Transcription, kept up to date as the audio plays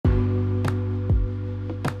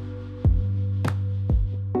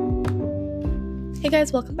Hey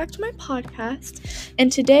guys, welcome back to my podcast.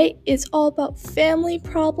 And today is all about family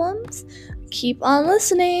problems. Keep on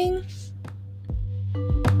listening.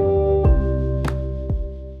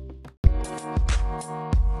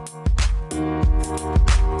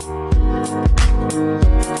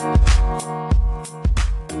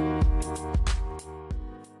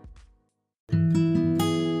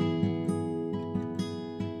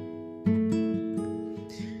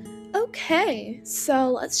 Okay,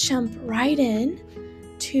 so let's jump right in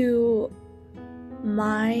to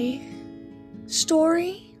my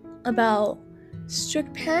story about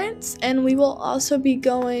strict parents, and we will also be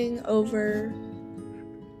going over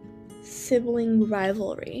sibling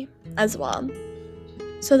rivalry as well.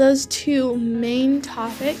 So those two main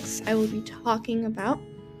topics I will be talking about.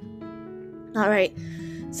 Alright,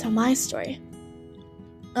 so my story.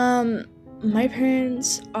 My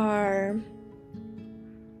parents are,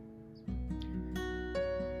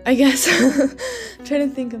 I guess, I'm trying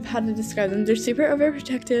to think of how to describe them. They're super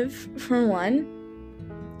overprotective, for one.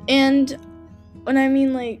 And when I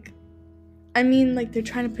mean they're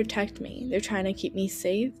trying to protect me. They're trying to keep me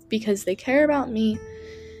safe because they care about me.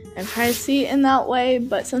 I'm trying to see it in that way,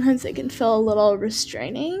 but sometimes it can feel a little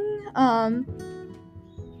restraining.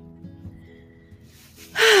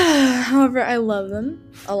 However, I love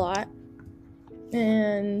them a lot.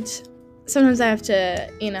 And sometimes I have to,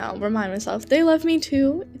 remind myself they love me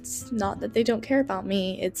too. It's not that they don't care about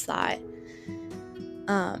me. It's that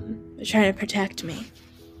they're trying to protect me.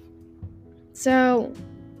 So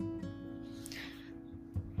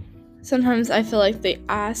sometimes I feel like they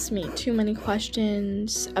ask me too many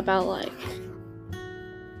questions about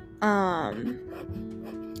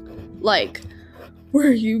where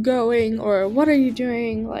are you going, or what are you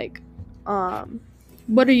doing, what are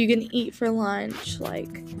you gonna eat for lunch, who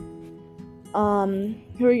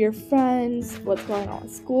are your friends, what's going on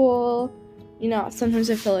with school. Sometimes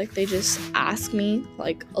I feel like they just ask me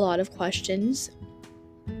a lot of questions,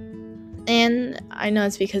 and I know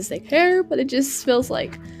it's because they care, but it just feels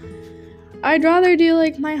like I'd rather do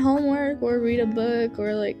my homework or read a book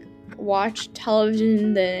or watch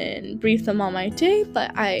television than brief them on my day.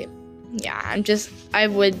 But I don't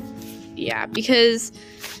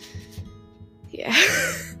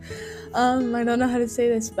know how to say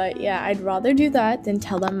this, but yeah, I'd rather do that than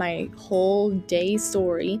tell them my whole day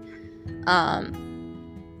story.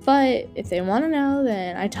 But if they want to know,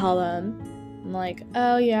 then I tell them. I'm like,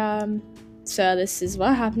 oh yeah, so this is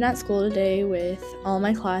what happened at school today with all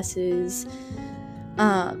my classes.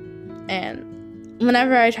 And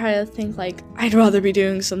whenever I try to think I'd rather be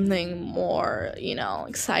doing something more,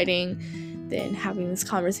 exciting than having this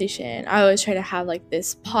conversation, I always try to have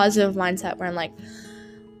this positive mindset where I'm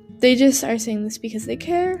they just are saying this because they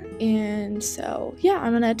care. And so yeah,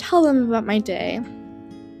 I'm gonna tell them about my day,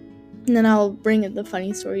 and then I'll bring in the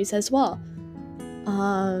funny stories as well.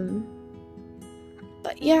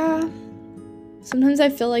 But yeah, sometimes I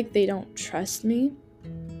feel like they don't trust me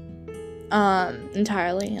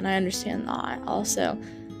entirely, and I understand that also.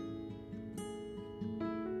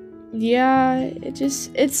 Yeah, it's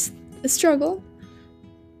a struggle,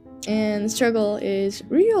 and the struggle is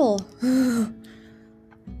real.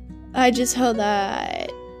 I just hope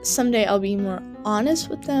that someday I'll be more honest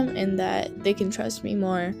with them and that they can trust me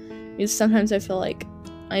more, because sometimes I feel like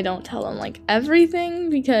I don't tell them everything,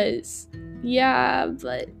 because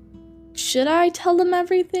but should I tell them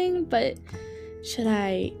everything? But should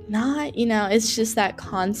I not? It's just that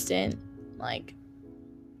constant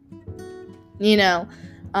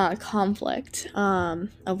conflict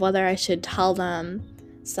of whether I should tell them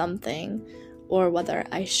something or whether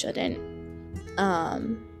I shouldn't,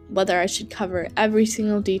 whether I should cover every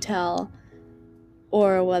single detail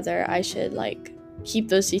or whether I should keep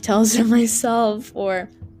those details to myself, or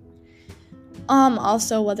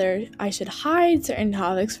also whether I should hide certain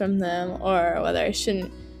topics from them or whether I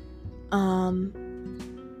shouldn't.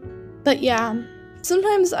 But yeah,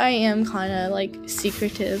 sometimes I am kind of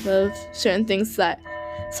secretive of certain things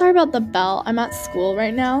sorry about the bell, I'm at school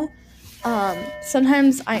right now.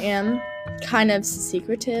 Sometimes I am kind of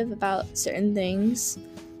secretive about certain things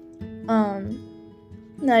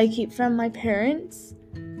that I keep from my parents.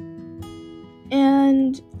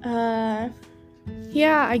 And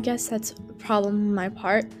yeah, I guess that's a problem on my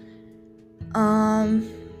part.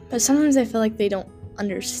 But sometimes I feel like they don't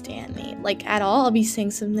understand me at all. I'll be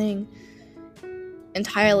saying something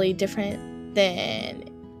entirely different than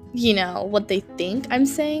what they think I'm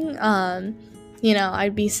saying.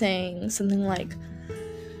 I'd be saying something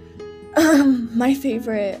my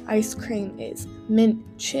favorite ice cream is mint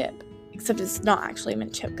chip, except it's not actually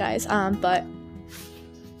mint chip, guys. But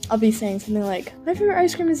I'll be saying something like, my favorite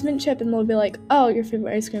ice cream is mint chip, and they'll be like, oh, your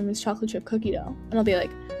favorite ice cream is chocolate chip cookie dough. And I'll be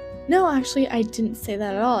like, no, actually, I didn't say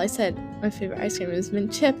that at all. I said my favorite ice cream is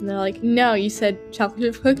mint chip, and they're like, no, you said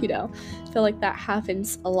chocolate chip cookie dough. I feel like that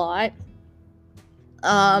happens a lot.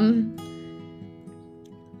 And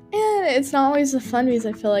it's not always fun because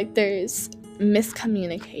I feel like there's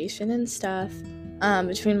miscommunication and stuff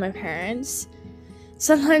between my parents.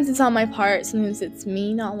 Sometimes it's on my part, sometimes it's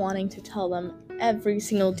me not wanting to tell them every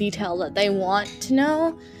single detail that they want to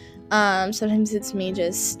know. Sometimes it's me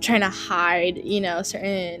just trying to hide,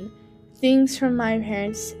 certain things from my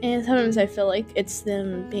parents, and sometimes I feel like it's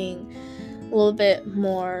them being a little bit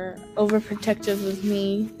more overprotective of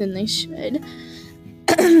me than they should.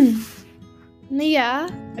 Yeah,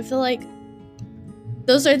 I feel like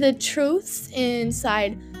those are the truths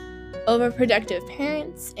inside overprotective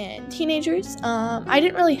parents and teenagers. I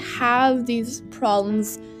didn't really have these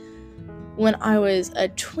problems when I was a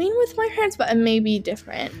tween with my parents, but it may be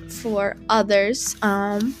different for others.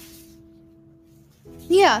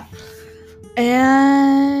 Yeah.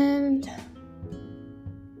 And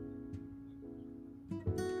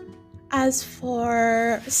as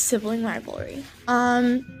for sibling rivalry,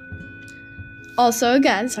 also,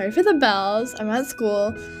 again, sorry for the bells, I'm at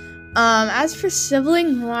school. As for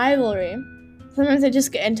sibling rivalry, sometimes I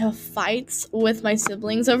just get into fights with my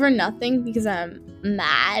siblings over nothing because I'm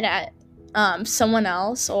mad at someone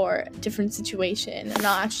else or a different situation. I'm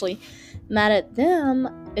not actually mad at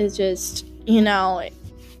them. It's just, I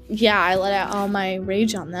let out all my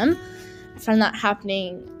rage on them. I find that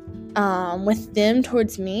happening with them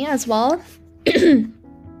towards me as well.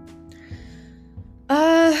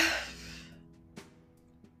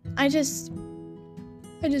 I just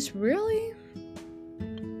really,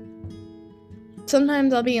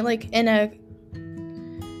 sometimes I'll be I'll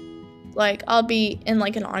be in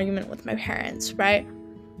an argument with my parents, right?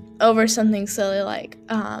 Over something silly like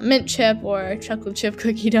mint chip or chocolate chip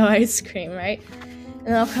cookie dough ice cream, right?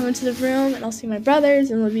 And I'll come into the room and I'll see my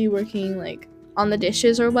brothers and they'll be working on the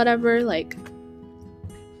dishes or whatever. In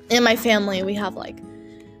my family, we have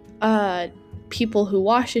people who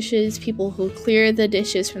wash dishes, people who clear the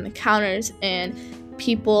dishes from the counters, and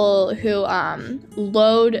people who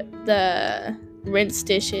load the rinsed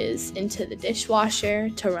dishes into the dishwasher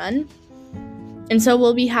to run. And so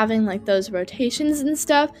we'll be having those rotations and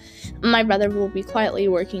stuff. My brother will be quietly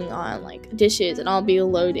working on dishes, and I'll be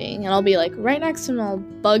loading, and I'll be right next to him. I'll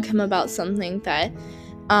bug him about something that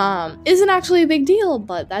isn't actually a big deal,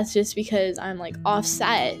 but that's just because I'm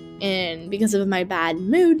offset and because of my bad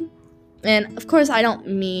mood. And of course I don't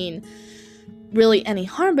mean really any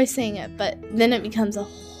harm by saying it, but then it becomes a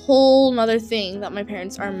whole nother thing that my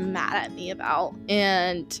parents are mad at me about,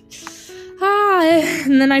 and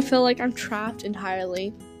then I feel like I'm trapped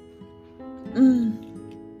entirely.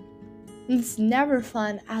 It's never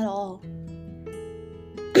fun at all.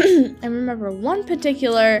 I remember one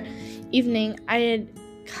particular evening I had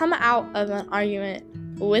come out of an argument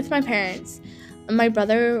with my parents. My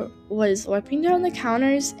brother was wiping down the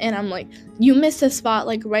counters, and I'm like, you missed a spot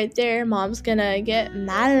right there. Mom's gonna get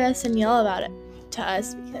mad at us and yell about it to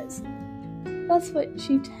us because that's what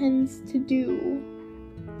she tends to do.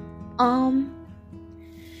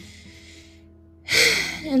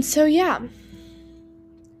 And so yeah,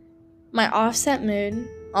 my offset mood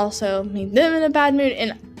also made them in a bad mood,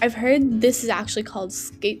 and I've heard this is actually called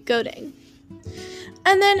scapegoating.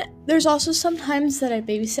 And then there's also sometimes that I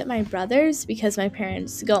babysit my brothers because my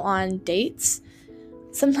parents go on dates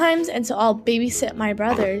sometimes, and so I'll babysit my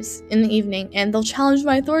brothers in the evening, and they'll challenge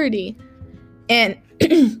my authority, and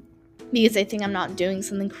because they think I'm not doing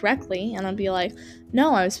something correctly, and I'll be like,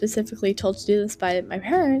 no, I was specifically told to do this by my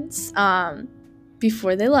parents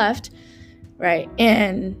before they left, right?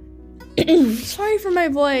 And sorry for my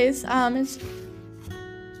voice. I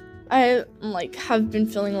have been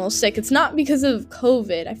feeling a little sick. It's not because of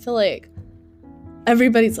COVID. I feel like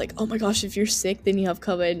everybody's like, oh my gosh, if you're sick, then you have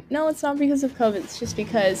COVID. No, it's not because of COVID. It's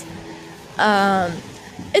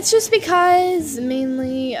just because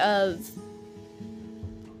mainly of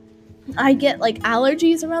I get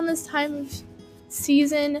allergies around this time of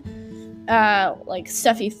season,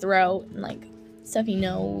 stuffy throat and stuffy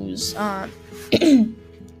nose.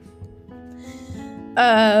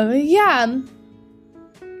 Yeah.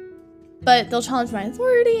 But they'll challenge my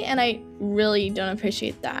authority, and I really don't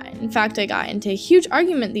appreciate that. In fact, I got into a huge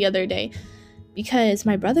argument the other day because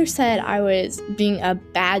my brother said I was being a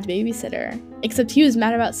bad babysitter, except he was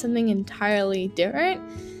mad about something entirely different.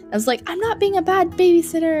 I was like, I'm not being a bad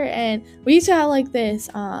babysitter, and we used to have this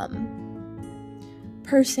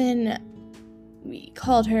person, I'm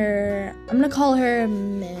gonna call her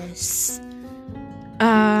Miss,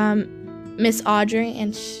 Miss Audrey,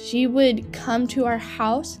 and she would come to our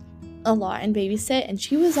house a lot and babysit, and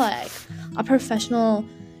she was like a professional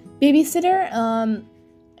babysitter,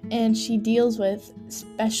 and she deals with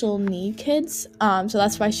special need kids, so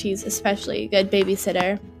that's why she's especially a good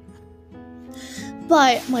babysitter.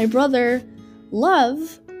 But my brother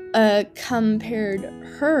Love compared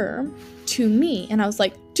her to me, and I was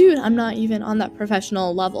like, dude, I'm not even on that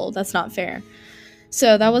professional level. That's not fair.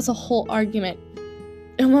 So that was a whole argument.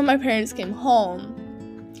 And when my parents came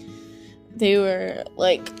home, they were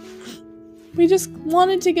like, we just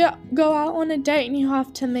wanted to go out on a date, and you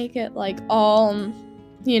have to make it like all,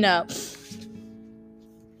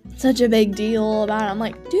 such a big deal about it. I'm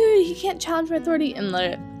like, dude, he can't challenge my authority. And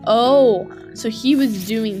like, oh, so he was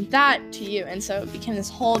doing that to you. And so it became this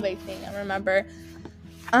whole big thing, I remember.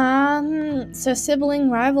 So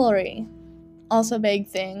sibling rivalry, also a big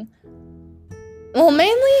thing. Well,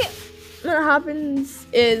 mainly what happens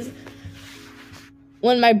is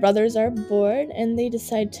when my brothers are bored and they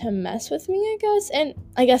decide to mess with me, I guess. And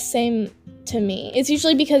I guess same to me. It's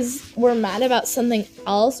usually because we're mad about something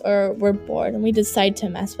else or we're bored and we decide to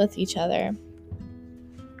mess with each other.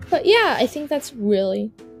 But yeah, I think that's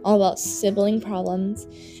really all about sibling problems,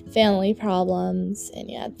 family problems, and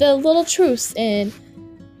yeah, the little truths in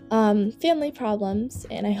family problems.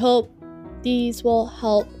 And I hope these will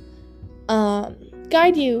help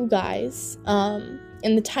guide you guys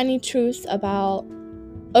in the tiny truths about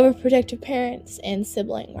overprotective parents and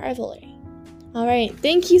sibling rivalry. All right,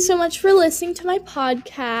 thank you so much for listening to my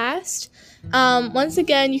podcast. Once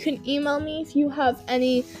again, you can email me if you have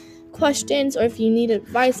any questions or if you need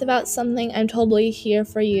advice about something. I'm totally here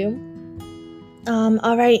for you.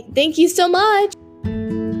 All right, thank you so much.